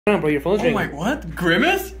Bro, your phone's ringing. Oh my, what?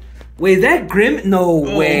 Grimace? Wait, is that Grim? No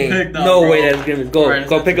way. No way that's Grimace. Go, right,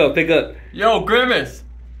 go, pick up. Yo, Grimace.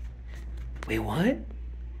 Wait, what?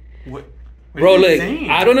 What Bro, look,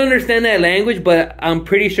 I don't understand that language, but I'm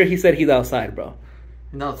pretty sure he said he's outside, bro.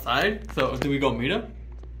 He's outside? So, do we go meet him?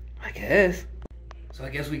 I guess. So I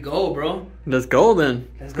guess we go, bro. Let's go then.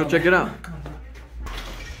 Let's go check it out.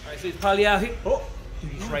 Alright, so he's probably out here. Oh,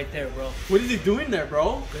 he's right there, bro. What is he doing there,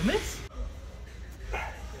 bro? Grimace?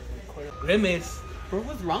 Grimace? Bro,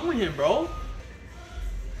 what's wrong with him, bro?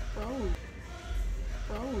 Bro.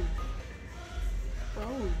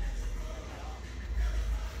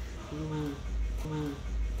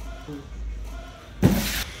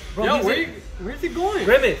 Bro, yo, where's he going?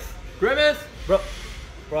 Grimace! Grimace! Bro,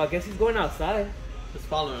 I guess he's going outside. Let's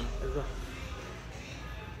follow him. Let's go.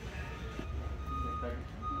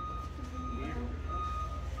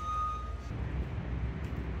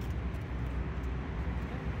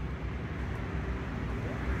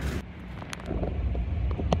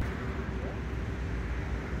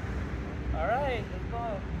 Alright, let's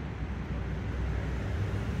go.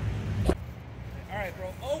 Alright,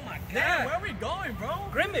 bro. Oh my god. Damn, where are we going, bro?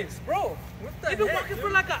 Grimace, bro. What the You've been heck, walking dude?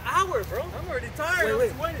 for like an hour, bro. I'm already tired.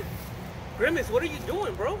 Wait. I'm sweating. Grimace, what are you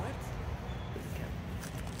doing, bro? What?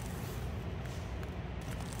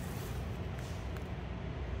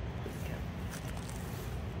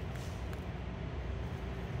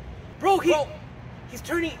 Bro, he's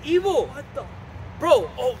turning evil. What the? Bro,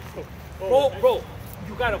 bro.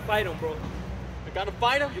 You gotta fight him, bro. I gotta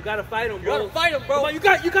fight him? You gotta fight him, You bro. gotta fight him, bro. Come on, you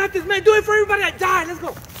got this, man. Do it for everybody that died. Let's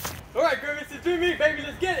go. Alright, Grimace, it's you and me, baby.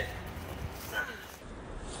 Let's get it.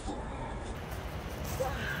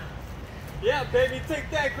 Yeah, baby, take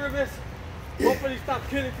that, Grimace. Hopefully stop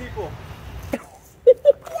killing people.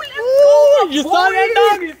 Ooh, You saw that,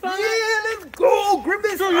 dog? You saw that? Yeah, let's go,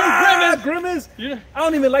 Grimace. Screw you, Grimace. Yeah. I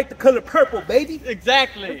don't even like the color purple, baby.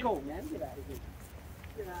 Exactly. Let's go, man. Get out of here.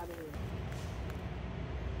 Get out of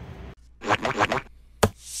here.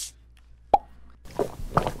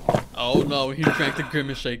 Oh no, he drank the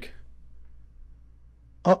Grimace shake.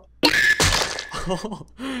 Oh.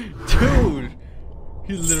 Dude,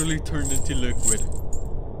 he literally turned into liquid.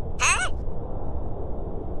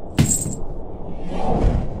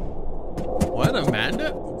 What,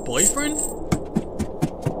 Amanda? Boyfriend?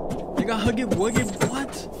 You got Huggy Wuggy?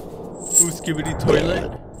 What? Ooh, skibbity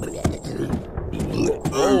toilet.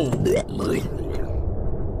 Oh.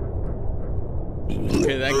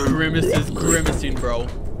 Okay, that Grimace is grimacing, bro.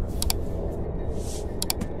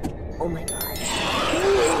 Oh my god.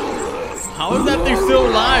 How is that thing still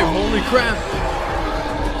alive? Holy crap.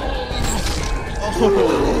 Oh.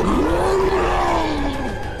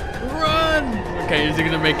 Run! Okay, is he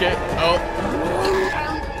gonna make it? Oh.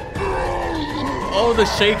 Oh, the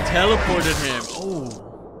shake teleported him. Oh.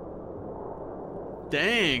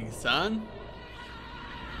 Dang, son.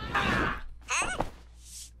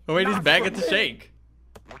 Oh wait, he's back at the shake.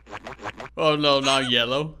 Oh no, now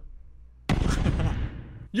yellow.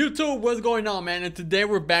 YouTube, what's going on, man? And today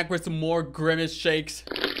we're back with some more Grimace shakes.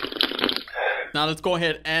 Now let's go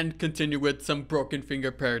ahead and continue with some Broken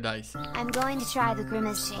Finger Paradise. I'm going to try the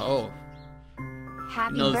Grimace shake. Oh,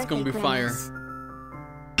 Happy no, birthday, it's gonna be Grimace. fire.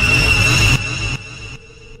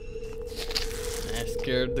 That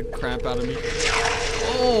scared the crap out of me.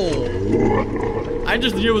 Oh! I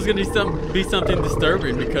just knew it was gonna be something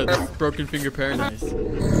disturbing because it's Broken Finger Paradise.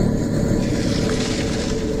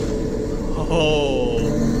 Oh!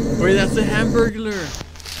 Wait, that's a Hamburglar!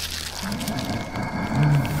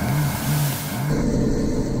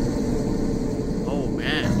 Oh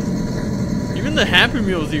man. Even the Happy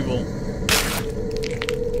Meal's evil.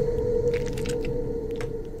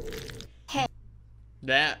 Hey.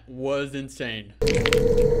 That was insane.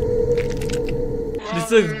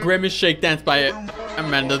 This is Grimace Shake Dance by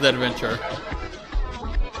Amanda's Adventure.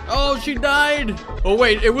 Oh, she died! Oh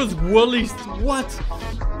wait, it was Wooly's. What?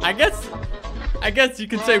 I guess you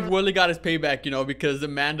can say Wooly got his payback, you know, because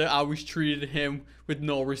Amanda always treated him with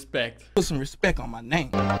no respect. Put some respect on my name.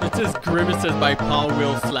 This is Grimaces by Paul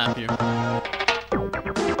Will Slap You.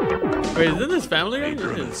 Wait, isn't this Family Guy? Hey, It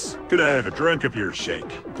Grimace, is. could I have a drink of your shake,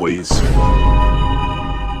 please?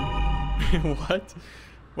 What?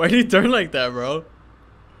 Why did he turn like that, bro?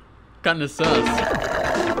 Kinda sus.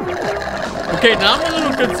 Okay, now I'm a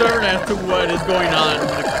little concerned as to what is going on in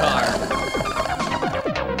the car.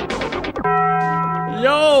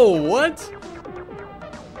 Yo, what?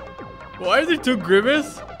 Why is it two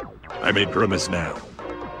Grimace? I'm in Grimace now.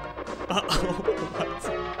 What?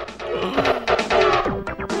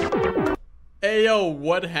 Hey, yo,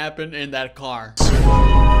 what happened in that car?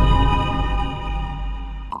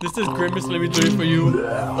 This is Grimace, let me do it for you.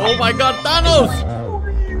 Oh my god, Thanos!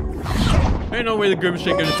 Ain't no way the Grimace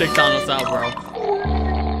shake gonna take Thanos out, bro.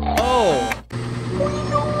 Oh!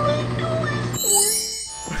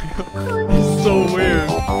 It's so weird.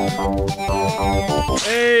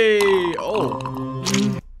 Hey!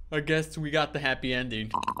 Oh. I guess we got the happy ending.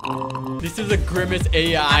 This is a Grimace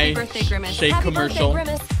AI Grimace. shake Happy commercial.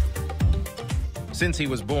 birthday, Grimace. Since he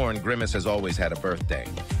was born, Grimace has always had a birthday.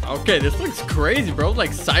 Okay, this looks crazy, bro.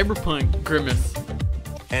 Like cyberpunk Grimace.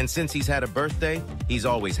 And since he's had a birthday, he's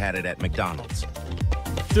always had it at McDonald's.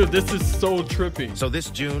 Dude, this is so trippy. So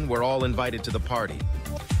this June, we're all invited to the party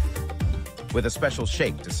with a special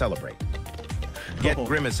shake to celebrate. Get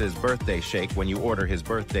Grimace's birthday shake when you order his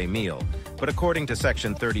birthday meal. But according to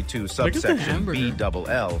Section 32, subsection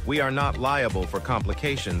B-double-L, we are not liable for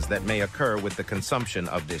complications that may occur with the consumption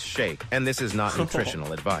of this shake. And this is not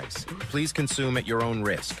nutritional advice. Please consume at your own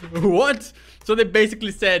risk. What? So they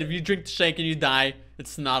basically said if you drink the shake and you die,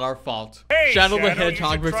 it's not our fault. Hey, Shadow the you should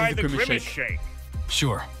Hedgehog versus try the Grimace shake.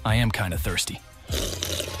 Sure, I am kind of thirsty.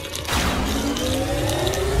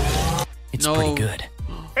 It's pretty good.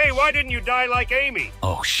 Hey, why didn't you die like Amy?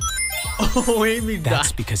 Oh, Oh, Amy died.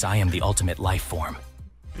 That's because I am the ultimate life form.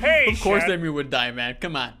 Hey, Of course Shad. Amy would die, man.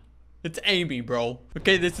 Come on. It's Amy, bro.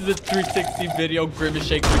 Okay, this is a 360 video. Grimace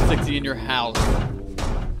Shake 360 in your house.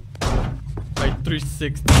 Right,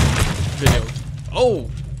 360 videos. Oh!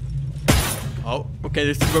 Oh, okay,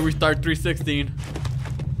 this is where we start 316.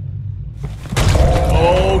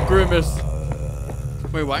 Oh, Grimace.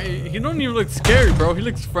 Wait, why? He don't even look scary, bro. He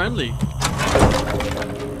looks friendly.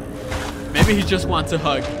 Maybe he just wants a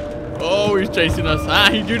hug. Oh, he's chasing us. Ah,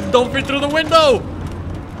 you don't fit through the window.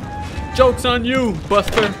 Joke's on you,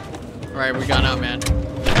 Buster. All right, we got out, man.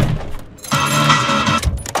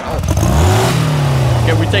 Oh.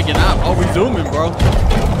 Okay, we taking out. Oh, we zooming, bro.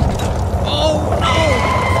 Oh, no.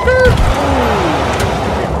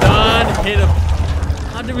 We're done. Hit him.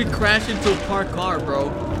 How did we crash into a parked car, bro?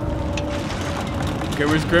 Okay,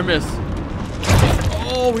 where's Grimace?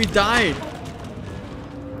 Oh, we died.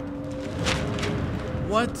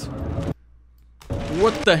 What?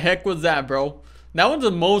 What the heck was that, bro? That was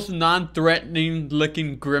the most non-threatening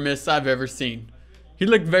looking Grimace I've ever seen. He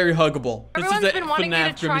looked very huggable. Everyone's been wanting you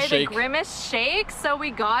to try Grimace the shake. Grimace shake, so we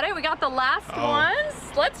got it. We got the last ones.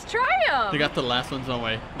 Let's try them. They got the last ones on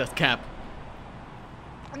way. That's cap.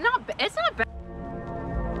 It's not bad.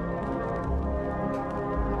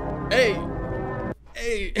 Hey.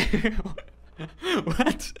 Hey.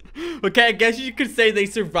 What? Okay, I guess you could say they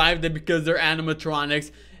survived it because they're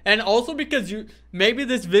animatronics. And also because maybe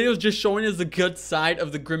this video is just showing us the good side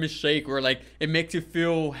of the Grimace shake, where like it makes you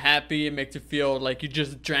feel happy, it makes you feel like you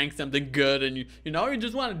just drank something good, and you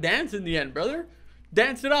just want to dance in the end, brother.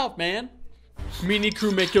 Dance it off, man. Mini crew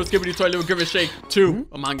make kill skibbity toy little Grimace shake 2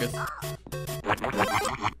 Among Us.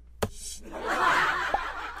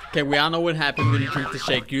 Okay, we all know what happens when you drink the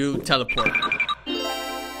shake. You teleport.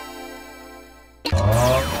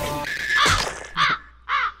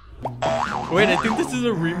 Wait, I think this is a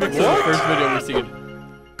remix of the first video we're seeing.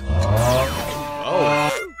 Oh.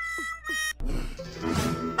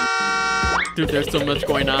 Dude, there's so much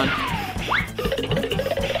going on.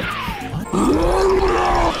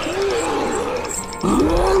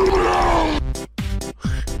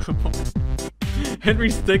 Henry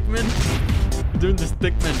Stickmin? Doing the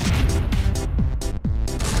Stickmin.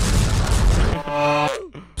 Oh.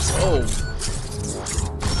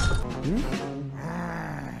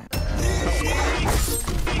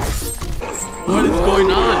 What is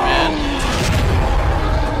going on, man?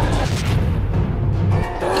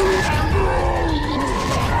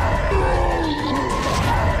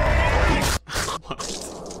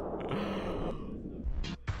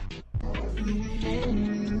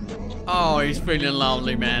 Oh, he's feeling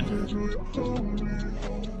lonely, man.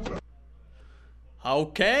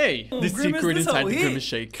 Okay. The Grimace, secret this inside whole the hit. Grimace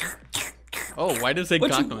shake. Oh, why does it say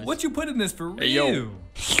cock noise? What you put in this for real? Hey, yo.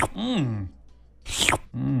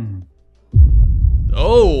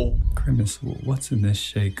 Oh. Grimace, what's in this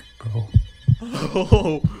shake, bro?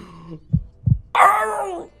 Oh.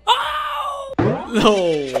 No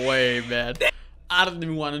way, man. I don't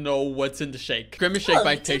even want to know what's in the shake. Grimace shake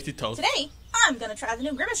by Tasty Toast. Today, I'm gonna try the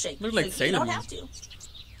new Grimace shake. Looks like so you don't Sailor have to.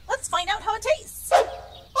 Let's find out how it tastes.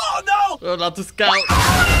 Oh no! Oh, not the scout.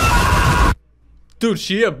 Dude,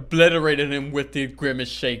 she obliterated him with the Grimace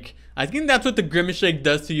shake. I think that's what the Grimace shake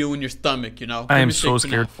does to you in your stomach, you know? I am Grimace so shake's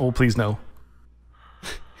scared. enough. Oh, please no.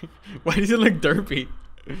 Why does it look derpy?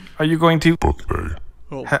 Are you going to? Birthday.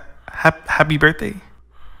 Oh. Happy birthday.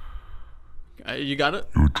 You got it?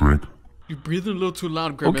 You drink. You're breathing a little too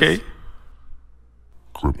loud, Grimace. Okay.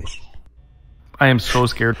 Grimace. I am so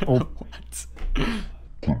scared. Oh.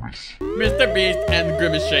 Mr. Beast and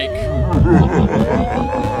Grimace Shake.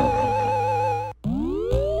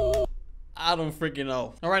 I don't freaking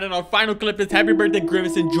know. Alright, and our final clip is Happy Birthday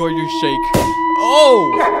Grimace, enjoy your shake.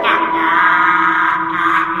 Oh!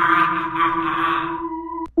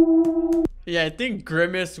 Yeah, I think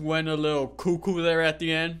Grimace went a little cuckoo there at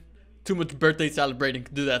the end. Too much birthday celebrating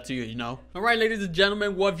could do that to you, you know? Alright, ladies and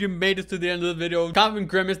gentlemen, well, if you made it to the end of the video, comment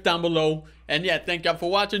Grimace down below. And yeah, thank y'all for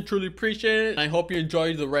watching, truly appreciate it. And I hope you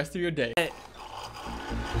enjoy the rest of your day.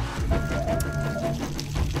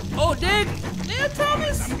 Oh, Dick! Yeah,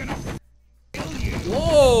 Thomas!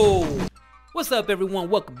 Whoa! What's up, everyone?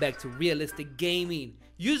 Welcome back to Realistic Gaming.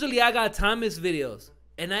 Usually I got Thomas videos,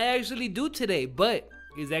 and I actually do today, but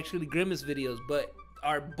it's actually Grimace videos. But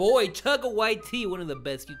our boy Chugga one of the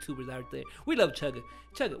best YouTubers out there. We love Chugga.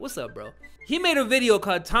 Chugga, what's up, bro? He made a video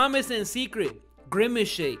called Thomas and Secret Grimace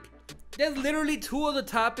Shake. There's literally 2 of the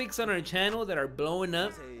topics on our channel that are blowing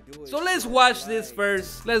up. So let's watch this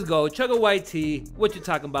first. Let's go. Chugga, what you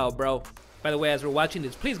talking about, bro? By the way, as we're watching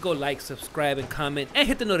this, please go like, subscribe, and comment, and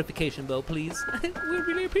hit the notification bell, please. We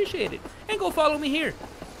really appreciate it. And go follow me here.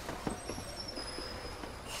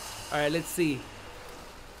 Alright, let's see.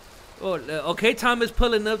 Oh, okay, Thomas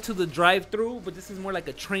pulling up to the drive-thru, but this is more like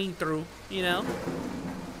a train-through, you know?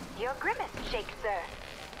 Your Grimace Shake, sir.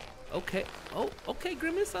 Okay. Oh, okay,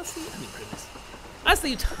 Grimace. I see you. I mean, Grimace. I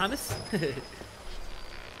see you, Thomas.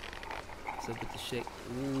 What's up with the shake?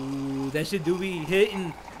 Ooh, that shit do be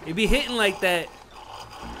hitting. It be hitting like that.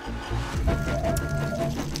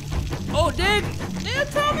 Oh, Dick! Yeah,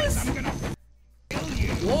 Thomas! I'm gonna kill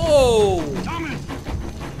you. Whoa! Thomas!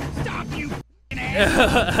 Stop, you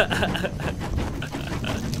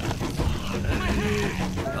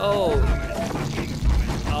Oh.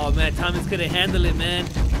 Oh, man, Thomas couldn't handle it, man.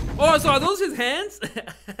 Oh, so are those his hands?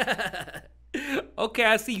 Okay,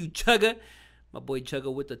 I see you, Chugga. My boy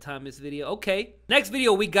Chugga with the Thomas video. Okay. Next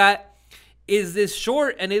video we got is this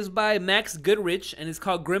short, and it's by Max Goodrich, and it's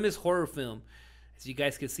called Grimace Horror Film. As you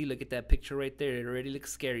guys can see, look at that picture right there. It already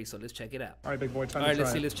looks scary, so let's check it out. All right, big boy, time All right, to try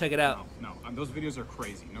let's see. it. Let's check it out. No, those videos are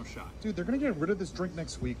crazy. No shot. Dude, they're gonna get rid of this drink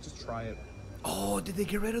next week. Just try it. Oh, did they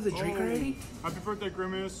get rid of the drink already? Happy birthday,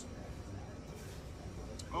 Grimace.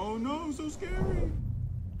 Oh no, so scary.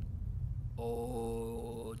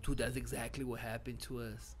 Oh, dude, that's exactly what happened to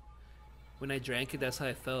us. When I drank it, that's how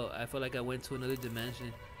I felt. I felt like I went to another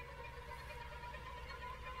dimension.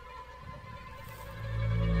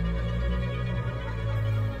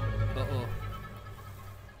 Uh-oh.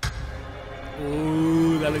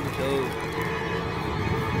 Ooh, that looks dope.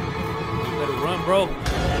 You better run, bro.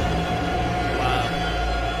 Wow.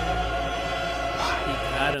 He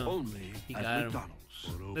got him. He got him.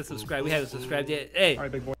 Let's subscribe. We haven't subscribed yet. Hey, all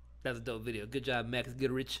right, big boy. That's a dope video. Good job, Max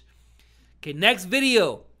Goodrich. Okay, next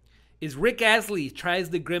video is Rick Astley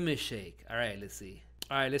tries the Grimace Shake. All right, let's see.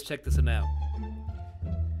 All right, let's check this one out.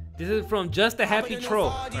 This is from Just a Happy Troll.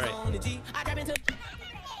 All right.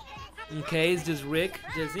 Okay, it's just Rick,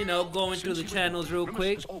 just, you know, going through the channels real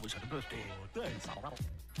quick.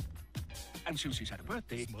 And since he's had a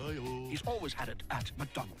birthday, he's always had it at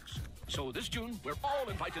McDonald's. So this June, we're all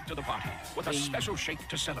invited to the party with a special shake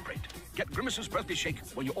to celebrate. Get Grimace's birthday shake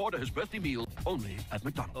when you order his birthday meal only at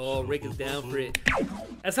McDonald's. Oh, Rick is down for it.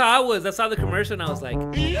 That's how I was. I saw the commercial and I was like,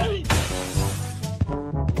 okay.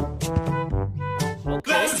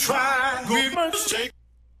 Let's try Grimace Shake.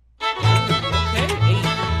 Okay,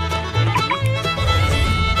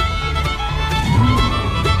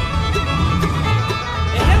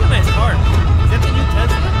 it has a nice car. Is that the new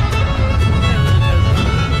Tesla?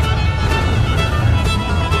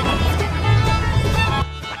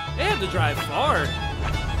 They have to drive far.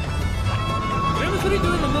 Grimace, what are you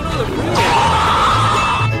doing in the middle of the freeway?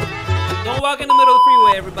 Don't walk in the middle of the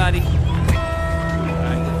freeway, everybody.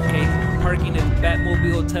 Alright, okay, parking his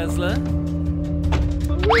Batmobile Tesla.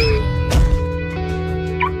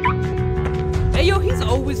 Hey, yo, he's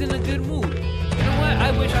always in a good mood. You know what?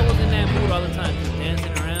 I wish I was in that mood all the time, just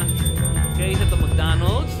dancing around. Okay, he's at the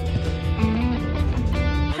McDonald's.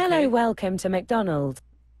 Hello, welcome to McDonald's.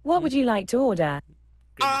 What would you like to order?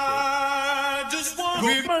 I just want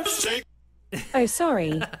Grimace Shake. Oh,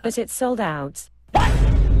 sorry, but it's sold out.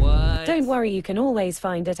 What? Don't worry, you can always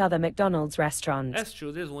find at other McDonald's restaurants. That's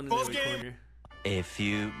true, there's one in every corner. A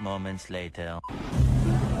few moments later.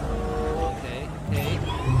 Okay, okay.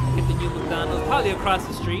 Hit the new McDonald's, probably across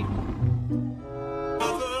the street.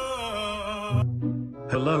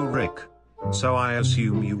 Hello, Rick. So I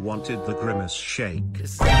assume you wanted the Grimace Shake.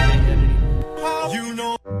 You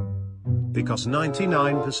know. Because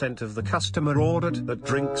 99% of the customer ordered that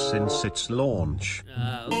drink since its launch.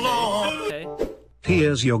 Okay, okay.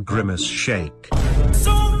 Here's your Grimace shake.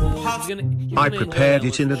 Oh, he's gonna I prepared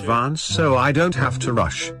it in sure. advance so I don't have to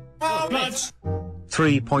rush. Oh, nice.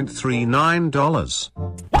 $3.39.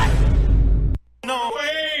 No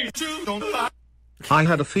way, you don't lie. I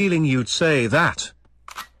had a feeling you'd say that.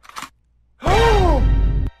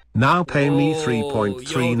 Now pay me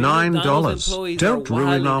 $3.39. Don't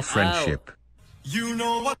ruin our friendship. You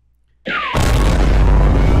know what?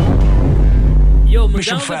 Yo,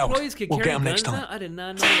 Mission McDonald's failed. employees can We'll carry get 'em guns next time. now? I did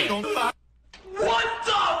not know that. Don't lie. What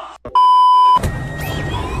the?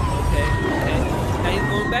 Okay. Now he's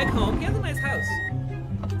going back home. He has a nice house.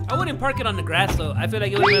 I wouldn't park it on the grass though. I feel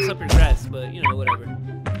like it would mess up your grass, but you know, whatever.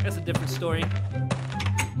 That's a different story.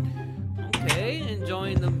 Okay,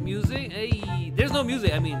 enjoying the music. Hey, there's no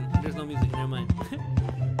music. I mean, there's no music. Never mind.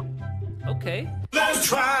 Okay. Let's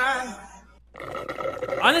try.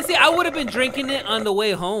 Honestly, I would have been drinking it on the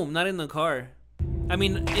way home, not in the car. I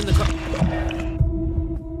mean, in the car.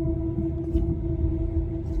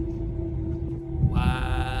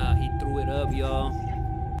 Wow, he threw it up, y'all.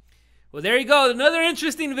 Well, there you go. Another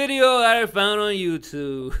interesting video that I found on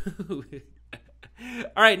YouTube.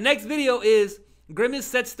 All right, next video is Grimace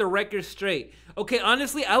sets the record straight. Okay,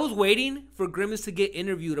 honestly, I was waiting for Grimace to get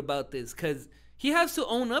interviewed about this because he has to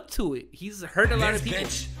own up to it. He's hurt a lot of people.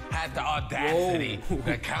 This bitch had the audacity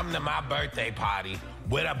to come to my birthday party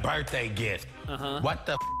with a birthday gift. What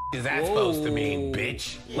the is that supposed to mean,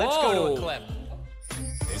 bitch? Let's go to a clip.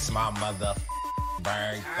 It's my mother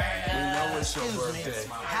birthday. You know it's your birthday.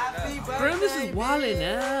 Happy birthday. Grimace is wilding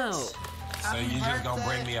out. So you just gonna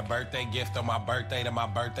bring me a birthday gift on my birthday to my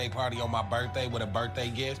birthday party on my birthday with a birthday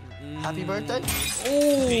gift? Happy birthday.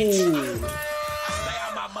 Ooh. Stay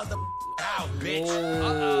out my mother out, bitch.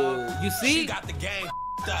 Oh. You see? She got the game up,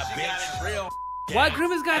 bitch. Real. Why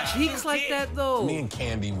Grimace got cheeks like that though? Me and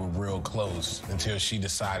Candy were real close until she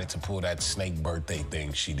decided to pull that snake birthday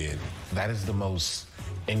thing she did. That is the most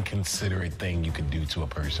inconsiderate thing you could do to a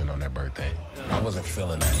person on their birthday. I wasn't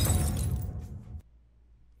feeling that.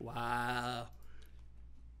 Wow.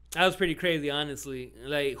 That was pretty crazy, honestly.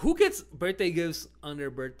 Like, who gets birthday gifts on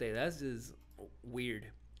their birthday? That's just weird.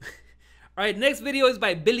 All right, next video is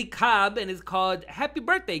by Billy Cobb, and it's called Happy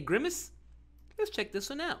Birthday, Grimace. Let's check this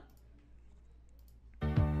one out.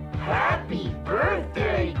 Happy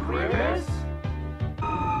birthday, Grimace. Oh.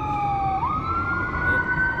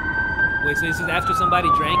 Wait, so this is after somebody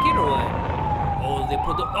drank it, or what? Oh, they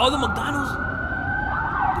put the McDonald's.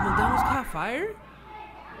 The McDonald's caught fire?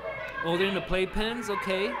 Oh, they're in the playpens?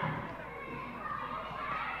 Okay.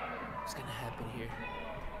 What's gonna happen here?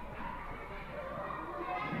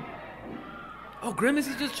 Oh, Grimace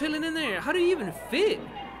is just chilling in there. How do you even fit?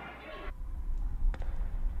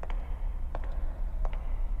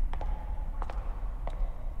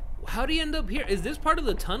 How do you end up here? Is this part of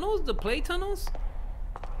the tunnels? The play tunnels?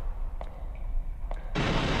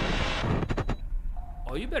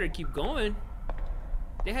 Oh, you better keep going.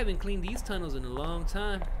 They haven't cleaned these tunnels in a long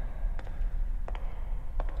time.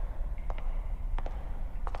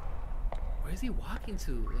 Where is he walking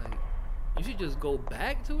to? Like, you should just go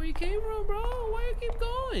back to where you came from, bro. Why you keep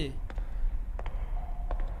going?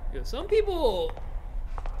 Yo, some people,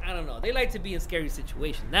 I don't know, they like to be in scary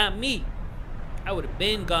situations. Not me. I would have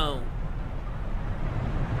been gone.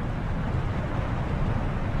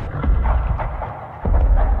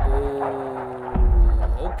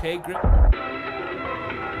 Oh, okay, wow.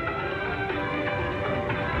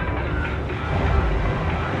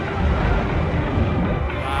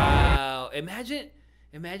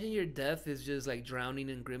 Imagine your death is just like drowning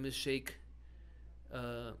in Grimace shake.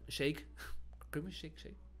 Grimace shake.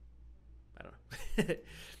 I don't know.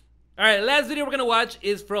 All right, last video we're gonna watch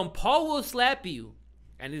is from Paul Will Slap You,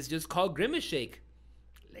 and it's just called Grimace Shake.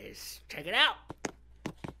 Let's check it out.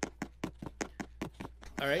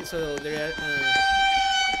 All right, so they're at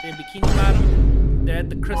they're in Bikini Bottom. They're at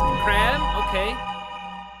the Krusty Krab. Okay,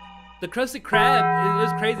 the Krusty Krab. It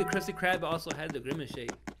was crazy. Krusty Krab also had the Grimace Shake.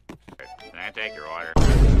 Can I take your order?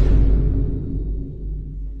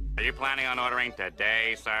 Are you planning on ordering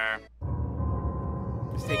today, sir?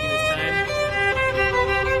 He's taking his time.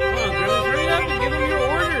 Come on, Grimace, hurry up and give him your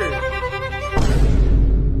order.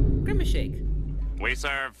 Grimace Shake. We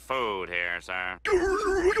serve food here, sir.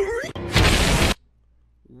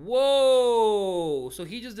 Whoa! So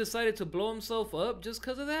he just decided to blow himself up just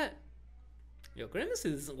because of that? Yo, Grimace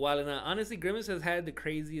is wilding out. Honestly, Grimace has had the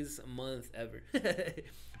craziest month ever.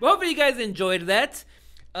 Well, hopefully you guys enjoyed that.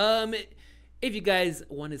 If you guys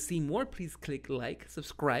want to see more, please click like,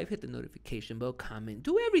 subscribe, hit the notification bell, comment,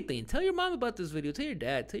 do everything. Tell your mom about this video, tell your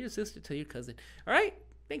dad, tell your sister, tell your cousin. All right?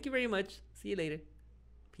 Thank you very much. See you later.